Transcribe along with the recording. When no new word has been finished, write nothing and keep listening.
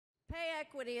Pay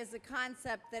equity is a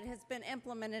concept that has been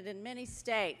implemented in many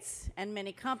states and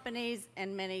many companies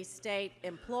and many state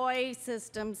employee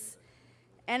systems.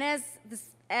 And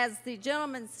as the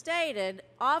gentleman stated,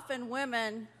 often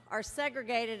women are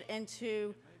segregated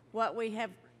into what we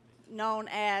have known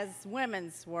as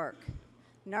women's work.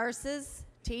 Nurses,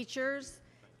 teachers,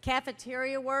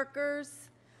 cafeteria workers,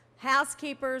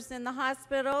 housekeepers in the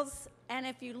hospitals. And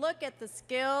if you look at the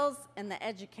skills and the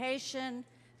education,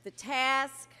 the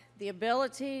task, the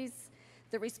abilities,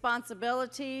 the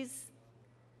responsibilities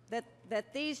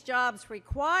that these jobs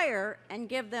require and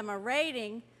give them a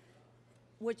rating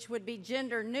which would be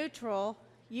gender neutral,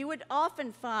 you would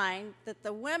often find that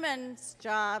the women's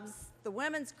jobs, the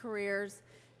women's careers,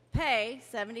 pay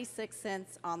 76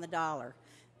 cents on the dollar.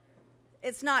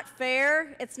 It's not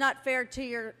fair. It's not fair to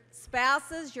your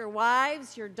spouses, your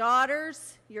wives, your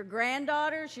daughters, your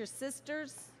granddaughters, your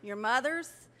sisters, your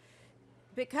mothers,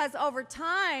 because over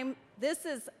time, this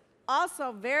is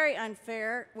also very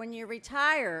unfair when you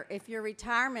retire, if your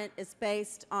retirement is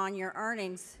based on your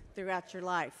earnings throughout your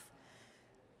life.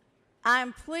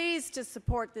 I'm pleased to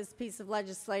support this piece of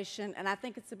legislation, and I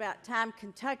think it's about time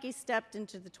Kentucky stepped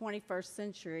into the 21st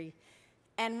century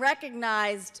and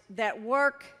recognized that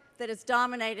work that is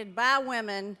dominated by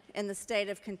women in the state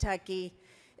of Kentucky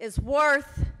is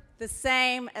worth the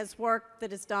same as work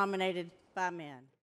that is dominated by men.